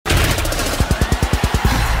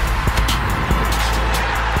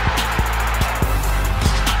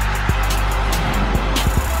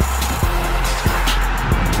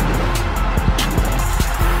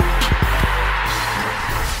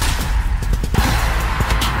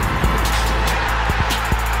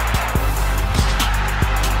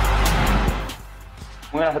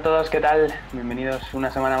buenas a todos, ¿qué tal? Bienvenidos una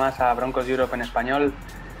semana más a Broncos Europe en español.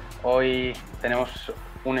 Hoy tenemos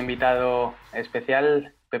un invitado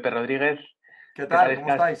especial, Pepe Rodriguez. ¿Qué ¿Qué tal tal? ¿Cómo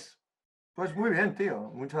estás? estáis? Pues muy bien, tío.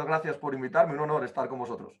 Muchas gracias por invitarme. Un honor estar con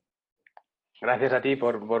vosotros. Gracias a ti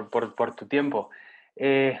por tu tiempo.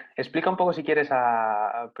 Explica un poco, si quieres,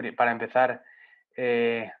 para empezar,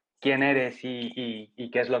 quién eres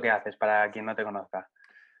y qué es lo que haces, para quien no te conozca.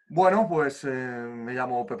 Bueno, pues me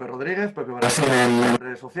llamo Pepe Rodríguez, Pepe Brasil en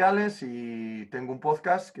redes sociales y tengo un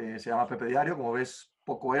podcast que se llama PepeDiario. Como ves,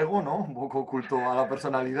 poco ego, ¿no? Un poco oculto a la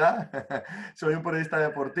personalidad. Soy un periodista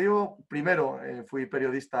deportivo. Primero fui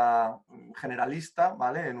periodista generalista,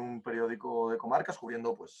 ¿vale? En un periódico de comarcas,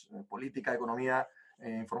 cubriendo pues política, economía,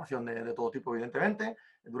 información de todo tipo, evidentemente,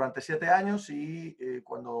 durante 7 años y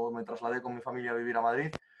cuando me trasladé con mi familia a vivir a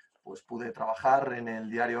Madrid, pues pude trabajar en el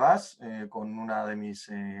diario AS con una de mis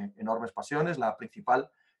enormes pasiones, la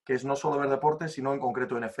principal, que es no solo ver deportes, sino en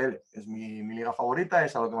concreto NFL. Es mi liga favorita,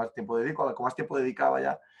 es a lo que más tiempo dedico, a lo que más tiempo dedicaba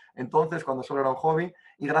ya entonces, cuando solo era un hobby.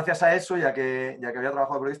 Y gracias a eso, ya que había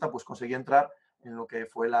trabajado de periodista, pues conseguí entrar en lo que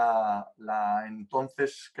fue la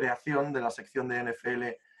entonces creación de la sección de NFL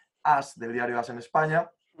AS del diario AS en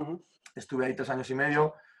España. Uh-huh. Estuve ahí 3 años y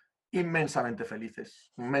medio, inmensamente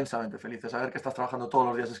felices, inmensamente felices. Saber que estás trabajando todos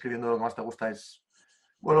los días escribiendo lo que más te gusta es...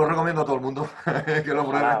 Bueno, lo recomiendo a todo el mundo que lo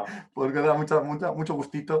pruebe, Ojalá. porque da mucho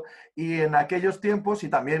gustito. Y en aquellos tiempos, y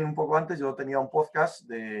también un poco antes, yo tenía un podcast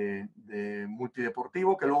de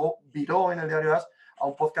multideportivo que luego viró en el diario AS a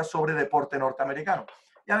un podcast sobre deporte norteamericano.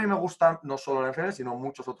 Y a mí me gustan no solo el NFL, sino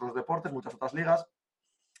muchos otros deportes, muchas otras ligas,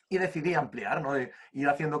 y decidí ampliar, ¿no? Ir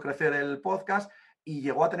haciendo crecer el podcast y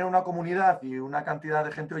llegó a tener una comunidad y una cantidad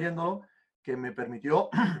de gente oyéndolo que me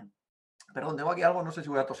permitió... Perdón, tengo aquí algo, no sé si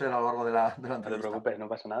voy a toser a lo largo de la No te entrevista. preocupes, no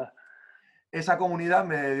pasa nada. Esa comunidad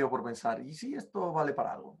me dio por pensar, ¿y si esto vale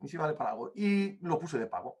para algo? ¿Y si vale para algo? Y lo puse de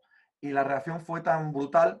pago. Y la reacción fue tan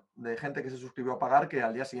brutal de gente que se suscribió a pagar que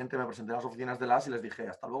al día siguiente me presenté a las oficinas de las y les dije,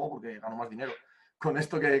 hasta luego, porque gano más dinero con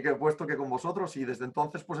esto que he puesto que con vosotros. Y desde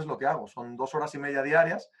entonces, pues es lo que hago. Son 2 horas y media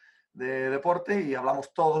diarias de deporte y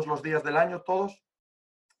hablamos todos los días del año, todos,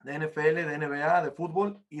 de NFL, de NBA, de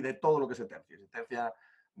fútbol y de todo lo que se tercia. Se tercia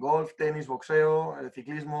golf, tenis, boxeo,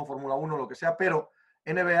 ciclismo, Fórmula 1, lo que sea, pero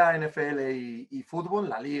NBA, NFL y fútbol,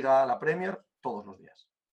 la Liga, la Premier, todos los días.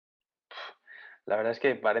 La verdad es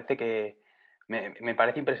que me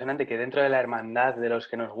parece impresionante que dentro de la hermandad de los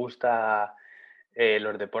que nos gusta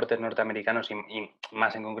los deportes norteamericanos y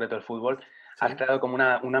más en concreto el fútbol, has Sí. creado como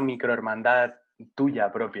una microhermandad tuya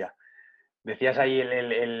propia. Decías ahí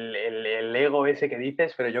el ego ese que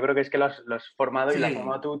dices, pero yo creo que es que lo has formado y lo has Sí,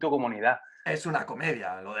 formado tu comunidad. es una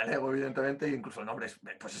comedia, lo del ego, evidentemente, e incluso el nombre es,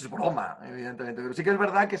 pues es broma, evidentemente. Pero sí que es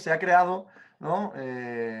verdad que se ha creado, ¿no?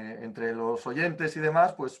 Entre los oyentes y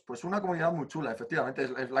demás, pues una comunidad muy chula, efectivamente,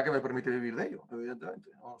 es la que me permite vivir de ello, evidentemente,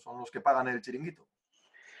 ¿no? Son los que pagan el chiringuito.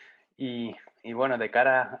 Y bueno, de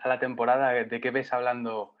cara a la temporada, ¿de qué ves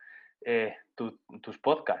hablando tus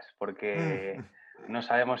podcasts? Porque Mm, no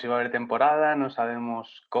sabemos si va a haber temporada, no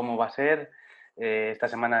sabemos cómo va a ser. Esta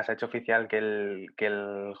semana se ha hecho oficial que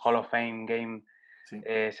el Hall of Fame Game sí.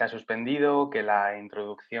 se ha suspendido, que la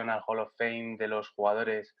introducción al Hall of Fame de los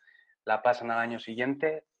jugadores la pasan al año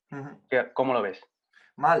siguiente. ¿Cómo lo ves?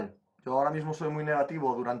 Mal. Yo ahora mismo soy muy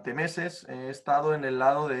negativo. Durante meses he estado en el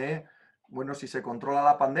lado de, bueno, si se controla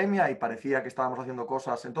la pandemia y parecía que estábamos haciendo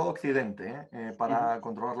cosas en todo Occidente Ujú. para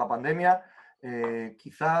controlar la pandemia,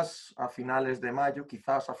 quizás a finales de mayo,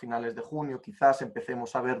 quizás a finales de junio, quizás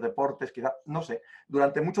empecemos a ver deportes, quizás, no sé.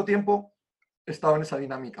 Durante mucho tiempo he estado en esa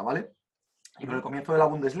dinámica, ¿vale? Y con el Ujú. comienzo de la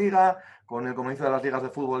Bundesliga, con el comienzo de las ligas de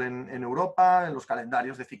fútbol en Europa, en los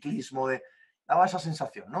calendarios de ciclismo, daba esa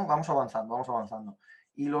sensación, ¿no? Vamos avanzando, vamos avanzando.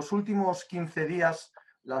 Y los últimos 15 días,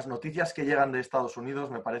 las noticias que llegan de Estados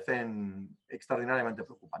Unidos me parecen extraordinariamente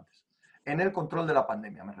preocupantes. En el control de la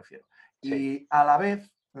pandemia, me refiero. Sí. Y a la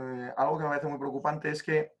vez, algo que me parece muy preocupante es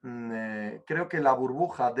que creo que la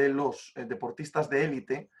burbuja de los deportistas de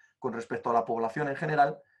élite con respecto a la población en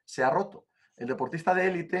general se ha roto. El deportista de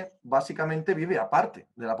élite básicamente vive aparte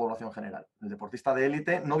de la población general. El deportista de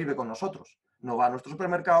élite no vive con nosotros, no va a nuestros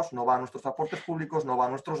supermercados, no va a nuestros transportes públicos, no va a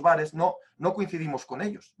nuestros bares, no coincidimos con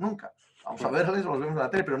ellos, nunca. Vamos a verles, los vemos en la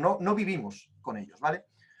tele, pero no vivimos con ellos, ¿vale?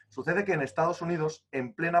 Sucede que en Estados Unidos,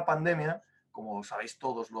 en plena pandemia, como sabéis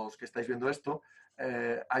todos los que estáis viendo esto,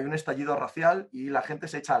 hay un estallido racial y la gente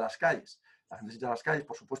se echa a las calles. La gente se echa a las calles,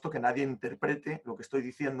 por supuesto que nadie interprete lo que estoy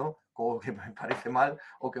diciendo como que me parece mal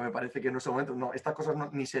o que me parece que en ese momento, no, estas cosas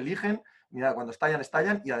ni se eligen, ni nada, cuando estallan,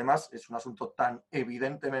 estallan, y además es un asunto tan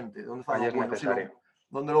evidentemente, ¿dónde están Oye, los es buenos necesario.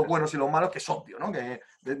 donde los buenos y los malos, que es obvio, ¿no?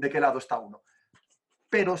 De qué lado está uno.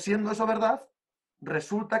 Pero siendo eso verdad,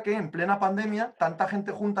 resulta que en plena pandemia, tanta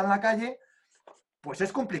gente junta en la calle, pues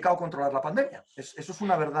es complicado controlar la pandemia. Eso es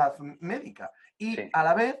una verdad médica. Y Sí, a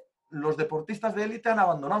la vez, los deportistas de élite han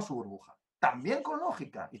abandonado su burbuja. También con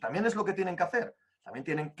lógica. Y también es lo que tienen que hacer. También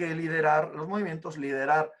tienen que liderar los movimientos,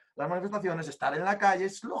 liderar las manifestaciones, estar en la calle,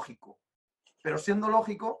 es lógico. Pero siendo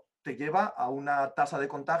lógico, te lleva a una tasa de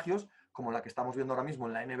contagios como la que estamos viendo ahora mismo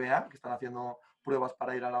en la NBA, que están haciendo pruebas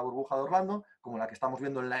para ir a la burbuja de Orlando, como la que estamos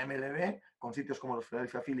viendo en la MLB, con sitios como los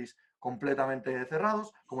Philadelphia Phillies completamente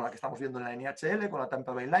cerrados, como la que estamos viendo en la NHL, con la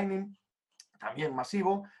Tampa Bay Lightning, también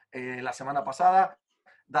masivo. La semana pasada,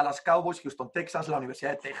 Dallas Cowboys, Houston, Texas, la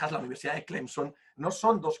Universidad de Texas, la Universidad de Clemson. No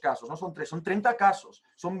son 2 casos, no son 3, son 30 casos,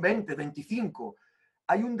 son 20, 25.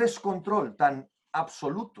 Hay un descontrol tan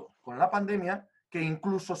absoluto con la pandemia que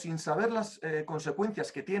incluso sin saber las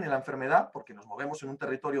consecuencias que tiene la enfermedad, porque nos movemos en un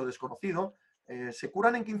territorio desconocido, se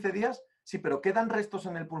curan en 15 días, sí, pero quedan restos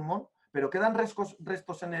en el pulmón, pero quedan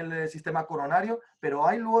restos en el sistema coronario, pero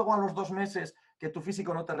hay luego a los 2 meses que tu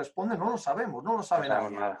físico no te responde, no lo sabemos, no lo no sabe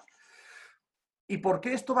sabemos nadie. nada. ¿Y por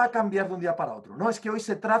qué esto va a cambiar de un día para otro? No, es que hoy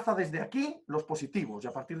se traza desde aquí los positivos y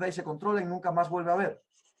a partir de ahí se controla y nunca más vuelve a haber.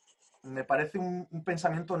 Me parece un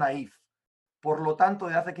pensamiento naif. Por lo tanto,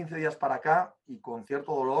 de hace 15 días para acá, y con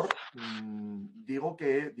cierto dolor, digo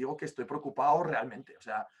que estoy preocupado realmente. O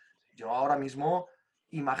sea, yo ahora mismo,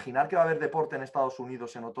 imaginar que va a haber deporte en Estados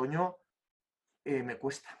Unidos en otoño, me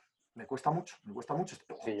cuesta mucho, me cuesta mucho. Sí,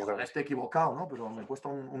 yo creo Ojalá que sí. esté equivocado, ¿no? Pero me cuesta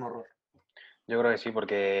un horror. Yo creo que sí,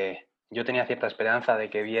 porque yo tenía cierta esperanza de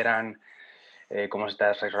que vieran cómo se está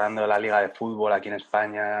desarrollando la liga de fútbol aquí en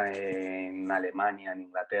España, en Alemania, en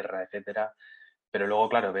Inglaterra, etcétera. Pero luego,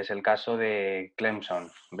 claro, ves el caso de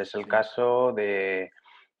Clemson, ves el Sí. caso de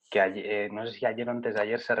que ayer, no sé si ayer o antes de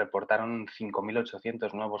ayer se reportaron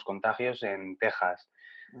 5.800 nuevos contagios en Texas.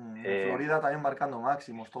 En Eh, Florida también marcando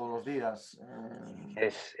máximos todos los días.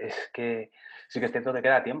 es que sí que es cierto que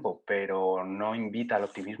queda tiempo, pero no invita al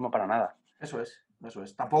optimismo para nada. Eso es, eso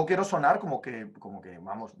es. Tampoco quiero sonar como que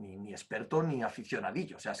vamos, ni experto ni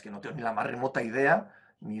aficionadillo. O sea, es que no tengo ni la más remota idea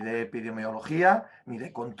ni de epidemiología, ni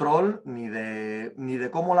de control, ni de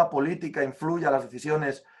cómo la política influye a las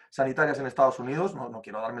decisiones sanitarias en Estados Unidos. No, no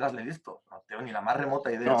quiero dármelas de listo. No tengo ni la más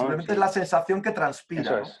remota idea. No, Simplemente es la sí, sensación que transpira,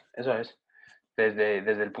 eso ¿no? es, eso es.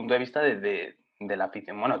 Desde el punto de vista de la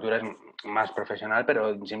afición. Bueno, tú eres más profesional,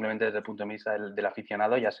 pero simplemente desde el punto de vista del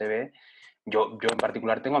aficionado ya se ve. Yo en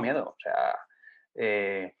particular tengo miedo. O sea,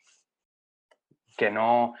 eh, que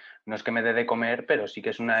no es que me dé de comer, pero sí que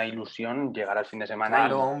es una ilusión llegar al fin de semana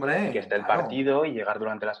Claro, y que hombre, esté el claro. partido y llegar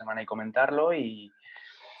durante la semana y comentarlo y a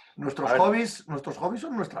ver, Nuestros hobbies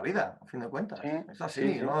son nuestra vida, a fin de sí, cuentas. Es sí,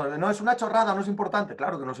 así, sí, ¿no? No es una chorrada, no es importante.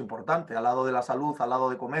 Claro que no es importante. Al lado de la salud, al lado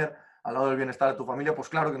de comer, al lado del bienestar de tu familia, pues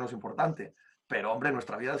claro que no es importante. Pero, hombre,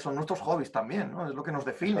 nuestra vida son nuestros hobbies también, ¿no? Es lo que nos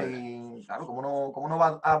eso define es. y, claro, cómo no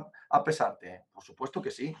va a pesarte? Por supuesto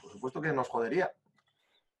que sí, por supuesto que nos jodería.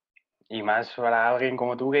 Y más para alguien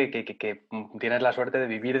como tú que tienes la suerte de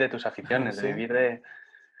vivir de tus aficiones, de Sí. vivir de...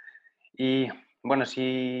 Y bueno,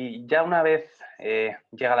 si ya una vez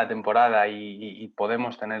llega la temporada y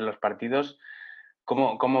podemos tener los partidos,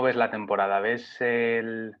 ¿cómo ves la temporada? ¿Ves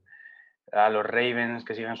a los Ravens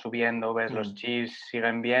que siguen subiendo? ¿Ves los Mm. Chiefs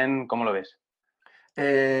siguen bien? ¿Cómo lo ves?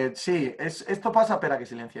 Sí, esto pasa, espera que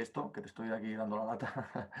silencie esto, que te estoy aquí dando la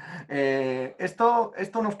lata. Esto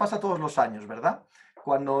nos pasa todos los años, ¿verdad?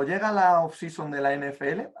 Cuando llega la off-season de la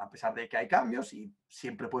NFL, a pesar de que hay cambios y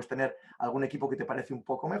siempre puedes tener algún equipo que te parece un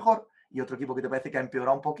poco mejor y otro equipo que te parece que ha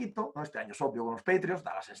empeorado un poquito, ¿no? Este año es obvio con los Patriots,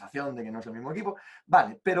 da la sensación de que no es el mismo equipo.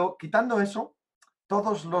 Vale, pero quitando eso,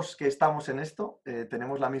 todos los que estamos en esto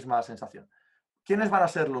tenemos la misma sensación. ¿Quiénes van a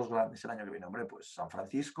ser los grandes el año que viene? Hombre, pues San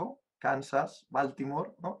Francisco, Kansas,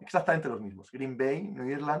 Baltimore, ¿no? Exactamente los mismos. Green Bay,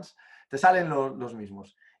 New Orleans, te salen los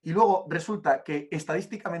mismos. Y luego resulta que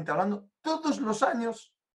estadísticamente hablando, todos los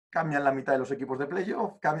años cambian la mitad de los equipos de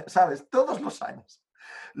playoff, ¿sabes? Todos los años.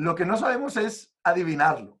 Lo que no sabemos es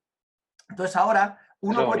adivinarlo. Entonces ahora Es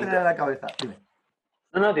uno lo puede tener en bonito. la cabeza, dime,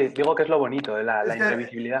 No, digo que es lo bonito de la es que,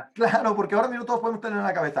 imprevisibilidad. claro, porque ahora mismo todos podemos tener en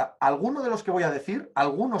la cabeza, alguno de los que voy a decir,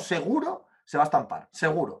 alguno seguro se va a estampar,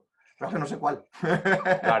 seguro. Pero es que no sé cuál.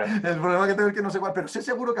 Claro, El problema que tengo es que no sé cuál, pero sé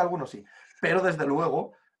seguro que algunos sí. Pero desde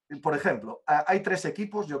luego, por ejemplo, hay 3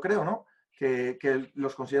 equipos, yo creo, ¿no? Que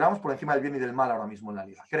los consideramos por encima del bien y del mal ahora mismo en la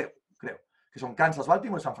liga. Creo. Que son Kansas,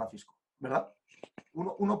 Baltimore y San Francisco, ¿verdad?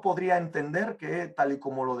 Uno podría entender que tal y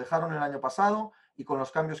como lo dejaron el año pasado y con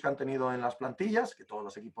los cambios que han tenido en las plantillas, que todos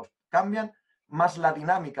los equipos cambian, más la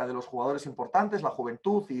dinámica de los jugadores importantes, la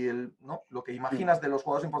juventud y ¿no? Lo que imaginas de los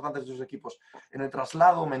jugadores importantes de esos equipos en el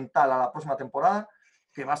traslado mental a la próxima temporada,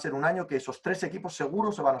 que va a ser un año que esos 3 equipos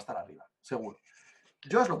seguro se van a estar arriba, seguro.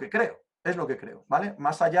 Yo es lo que creo, ¿vale?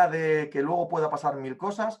 Más allá de que luego pueda pasar mil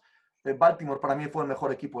cosas, Baltimore para mí fue el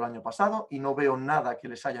mejor equipo el año pasado y no veo nada que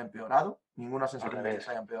les haya empeorado, ninguna Al sensación de que les revés.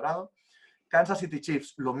 haya empeorado. Kansas City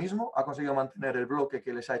Chiefs, lo mismo, ha conseguido mantener el bloque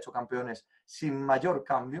que les ha hecho campeones sin mayor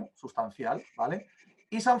cambio sustancial, ¿vale?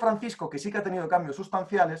 Y San Francisco, que sí que ha tenido cambios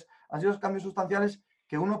sustanciales, han sido cambios sustanciales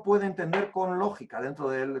que uno puede entender con lógica dentro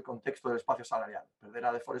del contexto del espacio salarial. Perder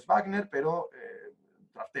a DeForest Wagner, pero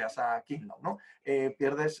drafteas a Kinlaw, ¿no?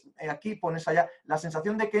 Pierdes aquí, pones allá. La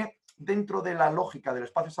sensación de que dentro de la lógica del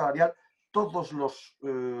espacio salarial, todos los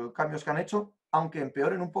cambios que han hecho, aunque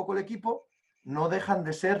empeoren un poco el equipo, no dejan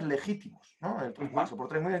de ser legítimos, ¿no? El traspaso por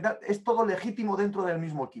 3 millones es todo legítimo dentro del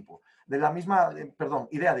mismo equipo, de la misma,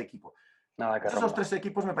 idea de equipo. Nada que Esos rompa. 3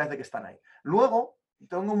 equipos me parece que están ahí. Luego,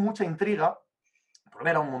 tengo mucha intriga, por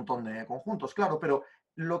ver a un montón de conjuntos, claro, pero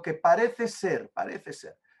lo que parece ser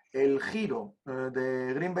el giro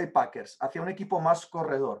de Green Bay Packers hacia un equipo más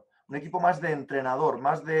corredor, un equipo más de entrenador,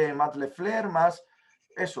 más de Matt LeFleur, más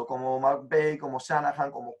eso, como McVay, como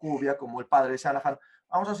Shanahan, como Kubiak, como el padre de Shanahan.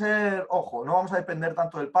 Vamos a ser, ojo, no vamos a depender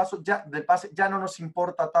tanto del pase, ya no nos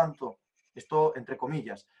importa tanto, esto entre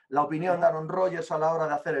comillas, la opinión de Aaron Rodgers a la hora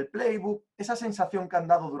de hacer el playbook, esa sensación que han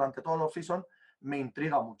dado durante todo el offseason me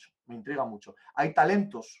intriga mucho, me intriga mucho. Hay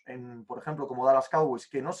talentos, por ejemplo, como Dallas Cowboys,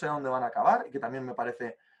 que no sé dónde van a acabar y que también me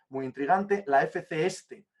parece muy intrigante. La FC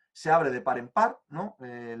Este se abre de par en par, ¿no?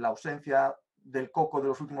 La ausencia del coco de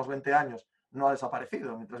los últimos 20 años no ha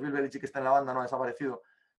desaparecido. Mientras Bill Belichick está en la banda, no ha desaparecido.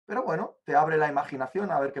 Pero bueno, te abre la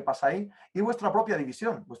imaginación a ver qué pasa ahí. Y vuestra propia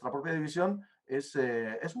división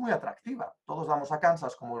es muy atractiva. Todos damos a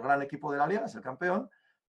Kansas como el gran equipo de la liga, es el campeón,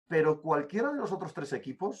 pero cualquiera de los otros 3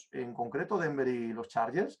 equipos, en concreto Denver y los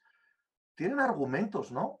Chargers, tienen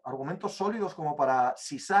argumentos, ¿no? Argumentos sólidos como para,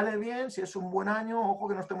 si sale bien, si es un buen año, ojo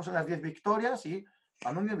que no estemos en las 10 victorias y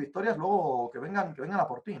cuando 10 victorias luego que vengan a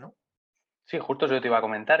por ti, ¿no? Sí, justo eso te iba a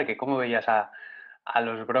comentar, que cómo veías a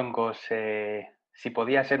los Broncos, si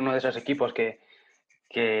podía ser uno de esos equipos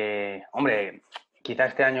que, hombre, quizá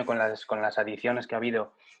este año con las adiciones que ha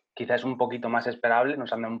habido, quizás es un poquito más esperable,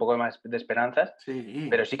 nos han dado un poco más de esperanzas, Sí,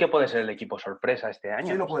 pero sí que puede ser el equipo sorpresa este sí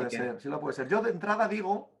año. lo Sí puede que, ser, sí lo puede ser. Yo de entrada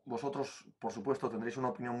digo, vosotros por supuesto tendréis una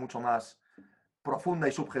opinión mucho más profunda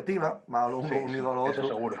y subjetiva, va lo uno sí, unido a lo eso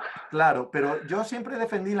otro. seguro. Claro, pero yo siempre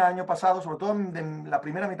defendí el año pasado, sobre todo en la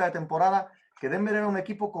primera mitad de temporada, que Denver era un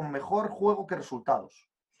equipo con mejor juego que resultados.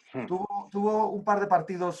 Tuvo un par de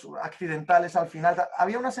partidos accidentales al final.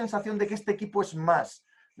 Había una sensación de que este equipo es más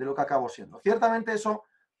de lo que acabó siendo. Ciertamente eso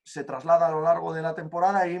se traslada a lo largo de la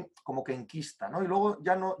temporada y como que enquista, ¿no? Y luego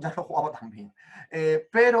ya no jugaba tan bien.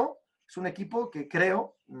 Pero es un equipo que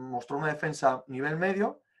creo mostró una defensa nivel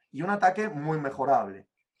medio y un ataque muy mejorable.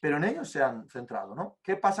 Pero en ellos se han centrado, ¿no?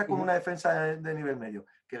 ¿Qué pasa con una defensa de nivel medio?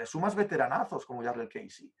 Que le sumas veteranazos como Jarrell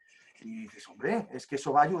Casey. Y dices, hombre, es que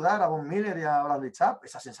eso va a ayudar a Von Miller y a Bradley Chubb.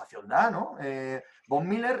 Esa sensación da, ¿no? Von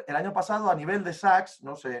Miller el año pasado a nivel de sacks,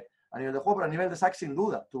 no sé, a nivel de juego, pero a nivel de sacks sin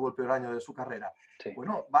duda tuvo el peor año de su carrera. Sí.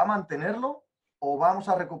 Bueno, ¿va a mantenerlo o vamos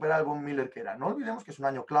a recuperar el Von Miller que era? No olvidemos que es un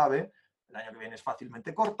año clave, el año que viene es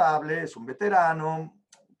fácilmente cortable, es un veterano.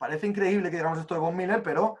 Parece increíble que digamos esto de Von Miller,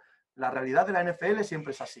 pero la realidad de la NFL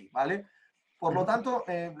siempre es así, ¿vale? Por lo tanto,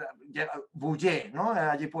 Bouye, ¿no?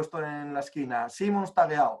 Allí puesto en la esquina, Simmons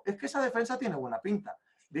tagueado. Es que esa defensa tiene buena pinta.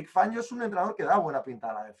 Vic Fangio es un entrenador que da buena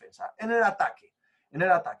pinta a la defensa. En el ataque.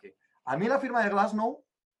 A mí la firma de Glasnow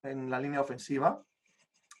en la línea ofensiva,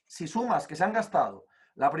 si sumas que se han gastado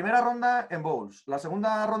la primera ronda en Bowles, la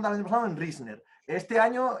segunda ronda el año pasado en Risner, este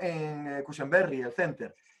año en Cushenberry, el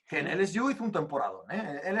center, que en LSU hizo un temporadón.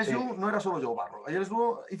 LSU Sí, no era solo Joe Barrow,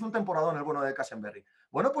 LSU hizo un temporadón el bueno de Cushenberry.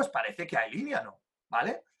 Bueno, pues parece que hay línea, ¿no?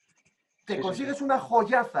 ¿Vale? Te sí, sí, sí. consigues una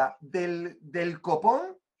joyaza del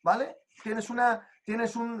copón, ¿vale? Tienes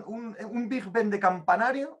un Big Ben de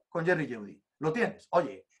campanario con Jerry Jeudy. Lo tienes.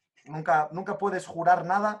 Oye, nunca puedes jurar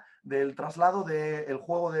nada del traslado del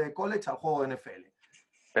juego de college al juego de NFL.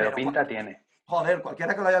 Pero pinta tiene. Joder,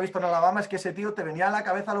 cualquiera que lo haya visto en Alabama es que ese tío te venía a la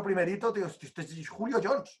cabeza lo primerito, tío, este es Julio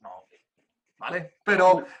Jones. No, ¿vale?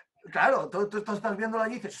 Pero, claro, tú estás viéndolo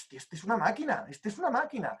allí y dices, hostia, este es una máquina,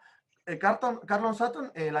 Carlon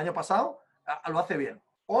Sutton el año pasado lo hace bien.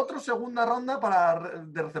 Otro segunda ronda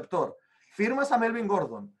de receptor. Firmas a Melvin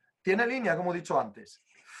Gordon. Tiene línea, como he dicho antes.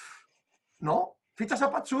 No, fichas a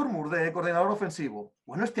Pat Shurmur de coordinador ofensivo.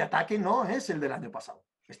 Bueno, este ataque no es el del año pasado.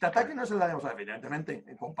 Este ataque no es el del año pasado, evidentemente.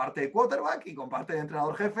 Comparte de quarterback y comparte de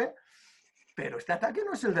entrenador jefe, pero este ataque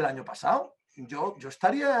no es el del año pasado. Yo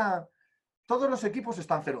estaría... Todos los equipos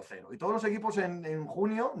están 0-0 y todos los equipos en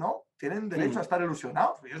junio, ¿no? Tienen derecho a estar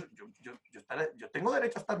ilusionados. Yo tengo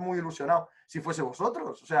derecho a estar muy ilusionado si fuese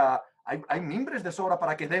vosotros. O sea, hay mimbres de sobra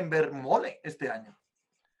para que Denver mole este año.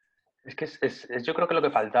 Es que yo creo que lo que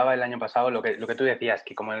faltaba el año pasado, lo que tú decías,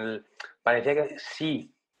 que como parecía que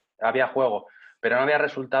sí había juego, pero no había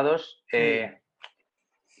resultados, Sí.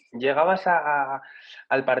 llegabas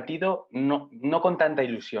al partido no con tanta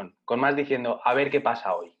ilusión, con más diciendo, a ver qué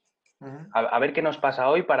pasa hoy. Uh-huh. A ver qué nos pasa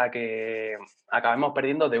hoy para que acabemos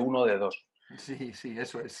perdiendo de 1 o de 2. Sí, sí,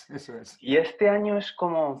 eso es, eso es. Y este año es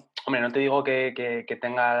como, hombre, no te digo que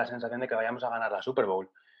tenga la sensación de que vayamos a ganar la Super Bowl,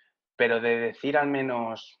 pero de decir al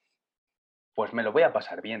menos, pues me lo voy a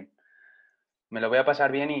pasar bien. Me lo voy a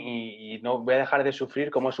pasar bien y no voy a dejar de sufrir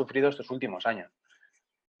como he sufrido estos últimos años.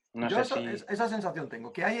 No Yo sé si... esa sensación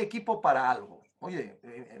tengo, que hay equipo para algo. Oye,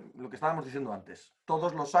 lo que estábamos diciendo antes,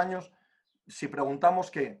 todos los años, si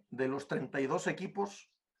preguntamos que de los 32 equipos,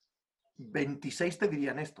 26 te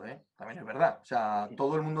dirían esto, ¿eh? También es verdad. O sea,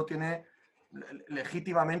 todo el mundo tiene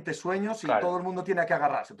legítimamente sueños y Claro, todo el mundo tiene a que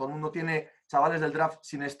agarrarse. Todo el mundo tiene chavales del draft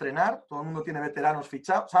sin estrenar, todo el mundo tiene veteranos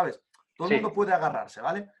fichados, ¿sabes? Todo el mundo sí, puede agarrarse,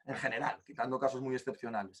 ¿vale? En general, quitando casos muy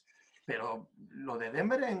excepcionales. Pero lo de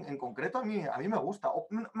Denver en concreto a mí me gusta. O,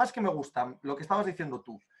 más que me gusta, lo que estabas diciendo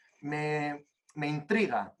tú, me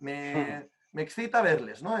intriga, me excita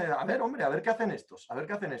verles, ¿no? A ver, hombre, a ver qué hacen estos, a ver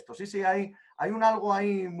qué hacen estos. Sí, sí, hay un algo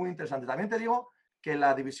ahí muy interesante. También te digo que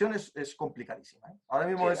la división es complicadísima, ¿eh? Ahora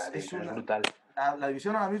mismo sí, la división es brutal. la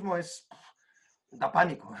división ahora mismo da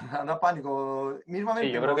pánico, da pánico. Sí,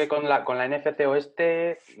 Mismamente yo creo que los... con la NFC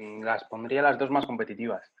Oeste las pondría las dos más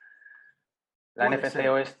competitivas. La Puede NFC ser,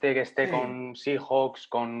 Oeste que esté sí. con Seahawks,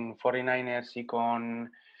 con 49ers y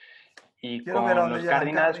Quiero ver a con dónde los llegan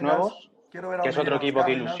Cardinals Cardinals, nuevos, quiero ver a que es dónde otro llegan los equipo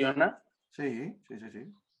que Cardinals. ilusiona, Sí, sí, sí,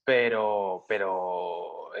 sí. pero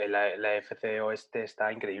la FC Oeste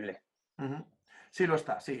está increíble. Ujú. Sí lo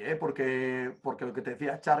está, sí, ¿eh? Porque lo que te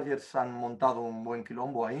decía, Chargers han montado un buen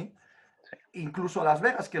quilombo ahí. Sí. Incluso Las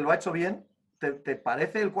Vegas, que lo ha hecho bien, te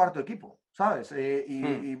parece el cuarto equipo, ¿sabes? Mm,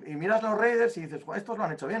 Y miras los Raiders y dices, estos lo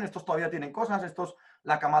han hecho bien, estos todavía tienen cosas, estos,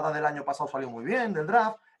 la camada del año pasado salió muy bien del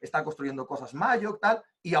draft, está construyendo cosas Mayo, tal,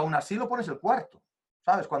 y aún así lo pones el cuarto,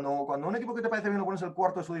 ¿sabes? Cuando un equipo que te parece bien lo pones el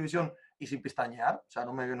cuarto de su división y sin pistañear, o sea,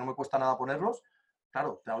 no me cuesta nada ponerlos,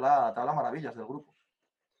 claro, te habla maravillas del grupo.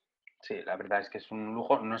 sí, la verdad es que es un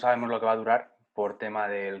lujo. No sabemos lo que va a durar por tema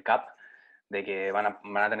del cap, de que van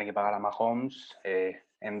a tener que pagar a Mahomes.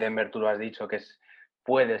 En Denver tú lo has dicho que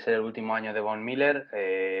puede ser el último año de Von Miller.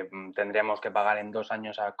 Tendríamos que pagar en 2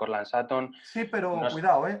 años a Cortland Sutton. Sí, pero Nos,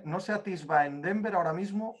 cuidado, ¿eh? No se atisba en Denver ahora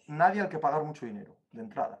mismo nadie al que pagar mucho dinero de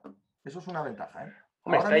entrada. Eso es una ventaja, ¿eh?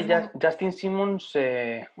 hombre, Ahora está ahí mismo no. Justin Simmons.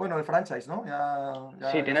 Bueno, el franchise, ¿no? Sí,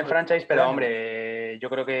 Ya tiene se el ve franchise, este pero año. hombre, yo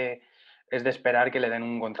creo que es de esperar que le den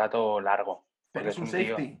un contrato largo, Pero porque es es un un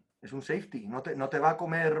tío. safety, es un safety. No te va a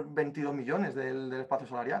comer 22 millones del espacio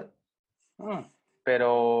salarial. Mm,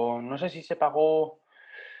 pero no sé si se pagó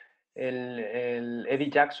el Eddie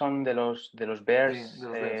Jackson de los Sí, de Bears.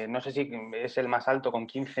 los Bears. No sé si es el más alto con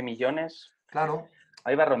 15 millones. Claro.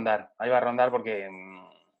 Ahí va a rondar porque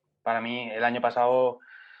para mí el año pasado,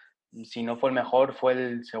 si no fue el mejor, fue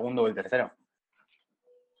el segundo o el tercero.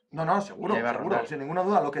 No, no, Y ahí seguro, va a seguro, rondar. sin ninguna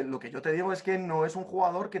duda. Lo que yo te digo es que no es un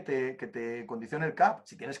jugador que te condicione el cap.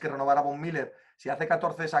 Si tienes que renovar a Von Miller, si hace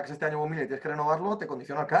 14 sacks este año Von Miller y tienes que renovarlo, te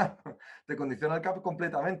condiciona el cap. Te condiciona el cap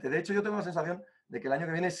completamente. De hecho, yo tengo la sensación de que el año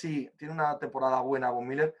que viene, si tiene una temporada buena Von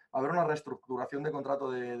Miller, va a haber una reestructuración de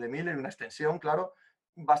contrato de Miller y una extensión, claro,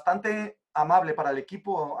 bastante amable para el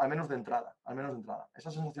equipo, al menos de entrada. Al menos de entrada.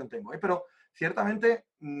 Esa sensación tengo. Pero ciertamente,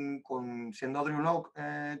 siendo Drew Lock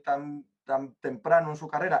tan temprano en su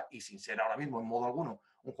carrera y sin ser ahora mismo en modo alguno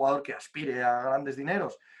un jugador que aspire a grandes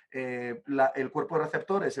dineros, el cuerpo de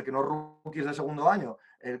receptores, el que no rookies de segundo año,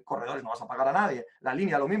 corredores no vas a pagar a nadie, la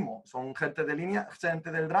línea lo mismo, son gente de línea,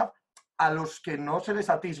 gente del draft, a los que no se les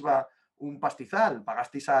atisba un pastizal.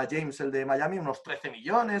 Pagasteis a James, el de Miami, unos 13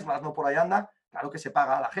 millones, más no por ahí anda, claro que se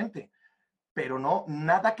paga a la gente, pero no,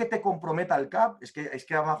 nada que te comprometa el cap. Es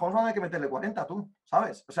que a Mahomes van a que meterle 40, tú,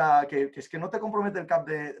 ¿sabes? O sea, que es que no te compromete el cap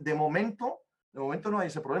de momento. De momento no hay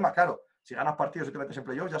ese problema, claro. Si ganas partidos y te metes en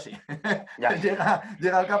playoffs, ya sí. Ya sí.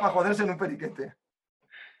 llega el cap a joderse en un periquete.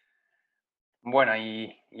 Bueno,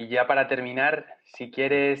 y ya para terminar, si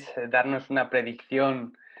quieres darnos una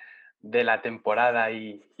predicción de la temporada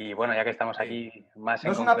y bueno, ya que estamos Sí. aquí más No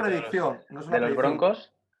en es una concreto de predicción, no es de una los predicción.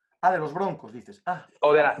 Broncos Ah, de los Broncos, dices. Ah,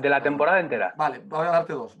 o de la, vale, de la vale, vale. temporada entera. Vale, voy a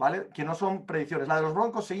darte dos, ¿vale? Que no son predicciones. La de los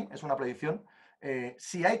Broncos sí, es una predicción.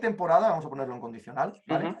 Si hay temporada, vamos a ponerlo en condicional,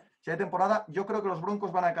 ¿vale? Ujú. Si hay temporada, yo creo que los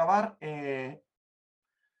Broncos van a acabar.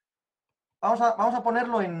 Vamos a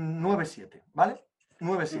ponerlo en 9-7, ¿vale?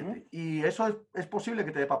 Ujú. 9-7. Y eso es posible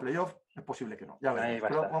que te dé para playoff, es posible que no, ya Ahí veremos. va a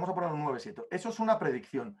Pero estar. vamos a poner un 9-7. Eso es una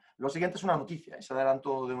predicción. Lo siguiente es una noticia, ese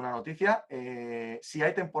adelanto de una noticia. Si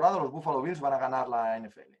hay temporada, los Buffalo Bills van a ganar la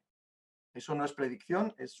NFL. Eso no es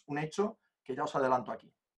predicción, es un hecho que ya os adelanto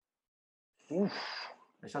aquí. Uf,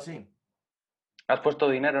 Es así. ¿has puesto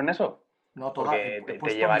dinero en eso? No toda, Porque he te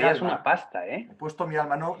puesto mi llevarías alma. una pasta, ¿eh? He puesto mi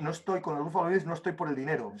alma. No, no estoy con el Buffalo Bills, no estoy por el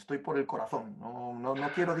dinero, estoy por el corazón. No, no, no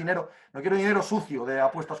quiero dinero, no quiero dinero sucio de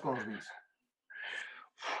apuestas con los Bills.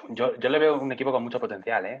 Yo le veo un equipo con mucho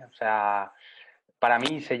potencial, ¿eh? O sea, para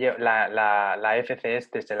mí la FC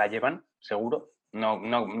este se la llevan, seguro. No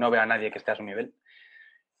veo a nadie que esté a su nivel.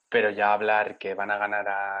 Pero ya hablar que van a ganar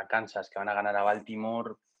a Kansas, que van a ganar a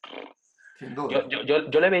Baltimore. Sin duda.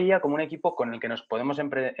 Yo le veía como un equipo con el que nos podemos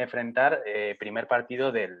enfrentar primer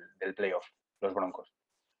partido del playoff, los Broncos.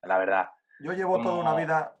 La verdad. Yo Como,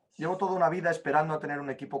 llevo toda una vida esperando a tener un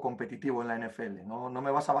equipo competitivo en la NFL. No, no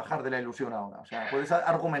me vas a bajar de la ilusión ahora. O sea, puedes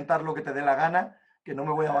argumentar lo que te dé la gana, que no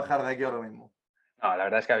me voy a bajar de aquí ahora mismo. no, la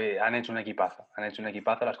verdad es que han hecho un equipazo. Han hecho un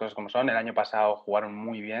equipazo, las cosas como son. El año pasado jugaron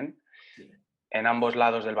muy bien Sí. en ambos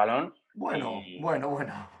lados del balón. Bueno, Y bueno,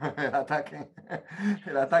 bueno.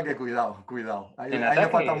 El ataque, cuidado, cuidado. en Ahí le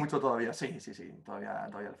falta ataque, mucho todavía. Sí, sí, sí. Todavía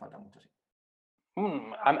le falta mucho, sí.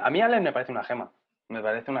 a mí Allen me parece una gema. Me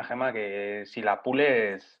parece una gema que si la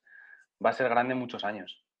pules va a ser grande muchos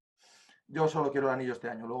años. Yo solo quiero el anillo este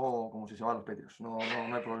año, luego como si se van los Patriots. No, no,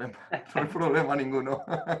 no hay problema. No hay problema ninguno.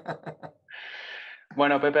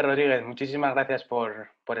 Bueno, Pepe Rodríguez, muchísimas gracias por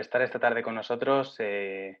estar esta tarde con nosotros.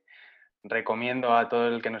 Recomiendo a todo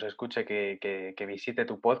el que nos escuche que visite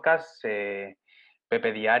tu podcast,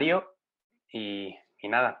 PepeDiario. Y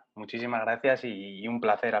nada, muchísimas gracias y un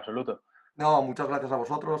placer absoluto. No, muchas gracias a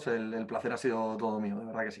vosotros. El placer ha sido todo mío, de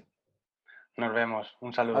verdad que sí. Nos vemos.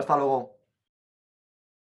 Un saludo. Hasta luego.